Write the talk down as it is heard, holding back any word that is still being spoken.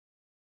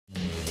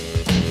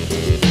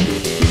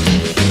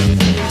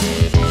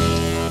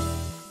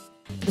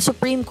The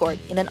Supreme Court,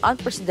 in an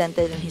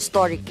unprecedented and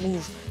historic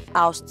move,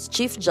 ousts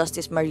Chief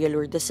Justice Maria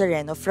Lourdes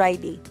Sereno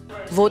Friday.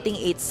 Voting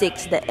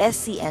 8-6, the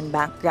SCN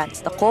Bank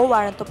grants the quo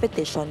warranto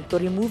petition to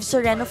remove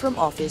Sereno from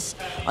office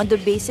on the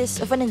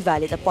basis of an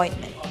invalid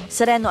appointment.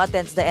 Sereno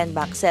attends the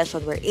NBank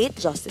session where 8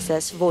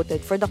 justices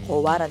voted for the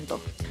quo warranto.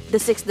 The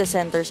 6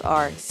 dissenters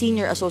are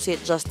Senior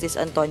Associate Justice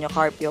Antonio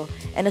Carpio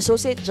and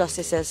Associate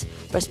Justices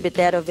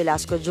Presbitero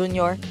Velasco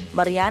Jr.,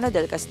 Mariano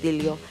del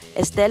Castillo,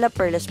 Estela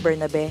Perles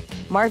Bernabe,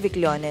 Marvic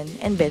Leonen,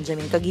 and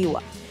Benjamin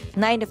Caguiwa.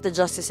 9 of the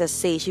justices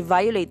say she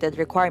violated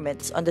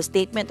requirements on the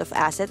statement of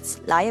assets,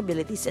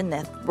 liabilities, and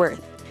net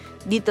worth.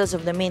 Details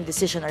of the main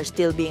decision are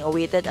still being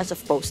awaited as of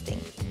posting.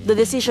 The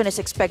decision is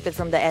expected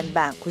from the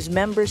NBank, whose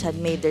members had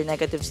made their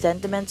negative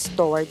sentiments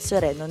towards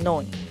Sereno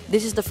known.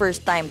 This is the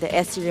first time the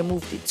SC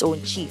removed its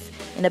own chief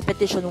in a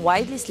petition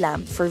widely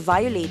slammed for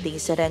violating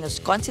Sereno's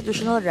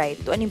constitutional right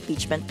to an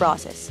impeachment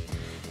process.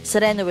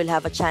 Sereno will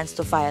have a chance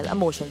to file a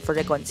motion for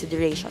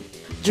reconsideration.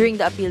 During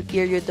the appeal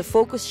period, the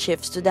focus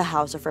shifts to the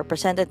House of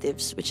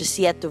Representatives, which is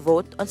yet to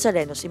vote on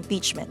Sereno's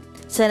impeachment.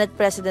 Senate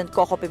President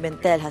Coco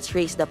Pimentel has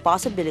raised the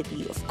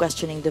possibility of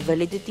questioning the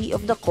validity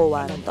of the quo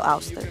warranto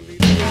ouster.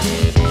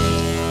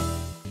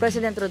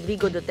 President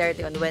Rodrigo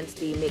Duterte on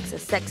Wednesday makes a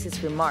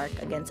sexist remark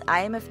against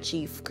IMF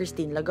chief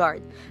Christine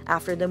Lagarde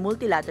after the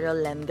multilateral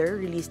lender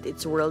released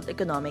its World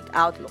Economic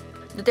Outlook.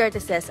 Duterte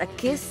says a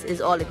kiss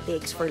is all it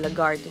takes for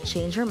Lagarde to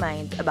change her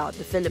mind about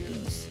the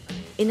Philippines.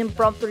 In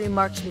impromptu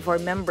remarks before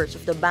members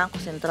of the Bangko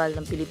Sentral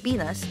ng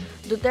Pilipinas,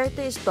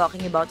 Duterte is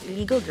talking about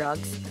illegal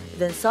drugs,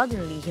 then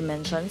suddenly he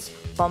mentions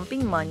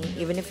pumping money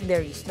even if there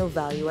is no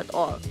value at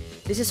all.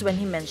 This is when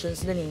he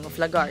mentions the name of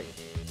Lagarde.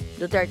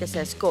 Duterte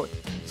says, quote,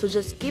 "So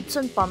just keeps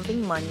on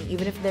pumping money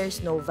even if there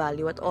is no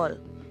value at all.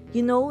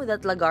 You know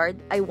that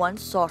Lagarde, I once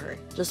saw her.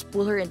 Just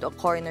pull her into a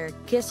corner,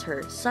 kiss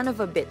her, son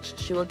of a bitch,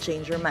 she will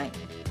change your mind."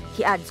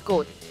 He adds,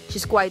 quote,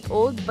 "She's quite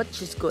old, but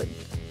she's good.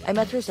 I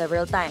met her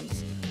several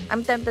times.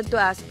 I'm tempted to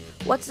ask,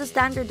 what's the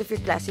standard of your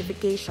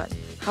classification?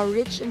 How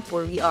rich and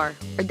poor we are,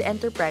 or the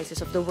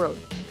enterprises of the world?"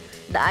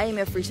 The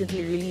IMF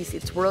recently released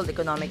its World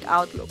Economic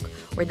Outlook,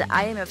 where the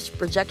IMF's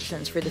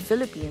projections for the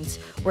Philippines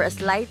were a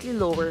slightly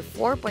lower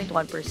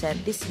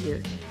 4.1% this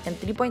year and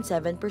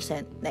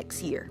 3.7%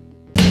 next year.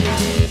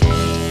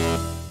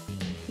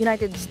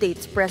 United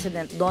States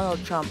President Donald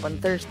Trump on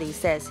Thursday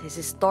says his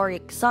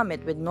historic summit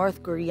with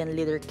North Korean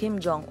leader Kim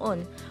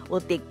Jong-un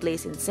will take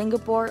place in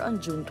Singapore on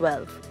June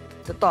 12.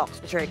 The talks,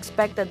 which are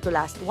expected to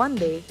last one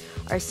day,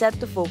 are set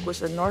to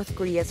focus on North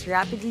Korea's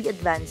rapidly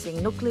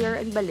advancing nuclear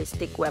and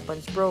ballistic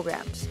weapons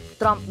programs.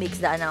 Trump makes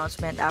the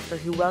announcement after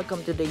he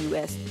welcomed to the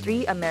U.S.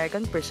 3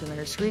 American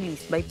prisoners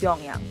released by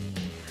Pyongyang.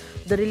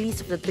 The release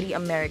of the 3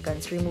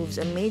 Americans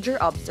removes a major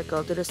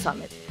obstacle to the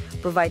summit,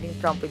 providing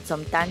Trump with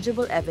some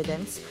tangible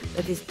evidence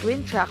that his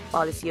twin-track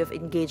policy of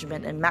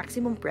engagement and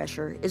maximum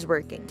pressure is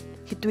working.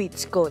 He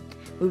tweets, quote,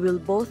 "We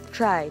will both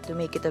try to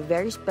make it a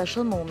very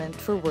special moment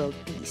for world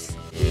peace."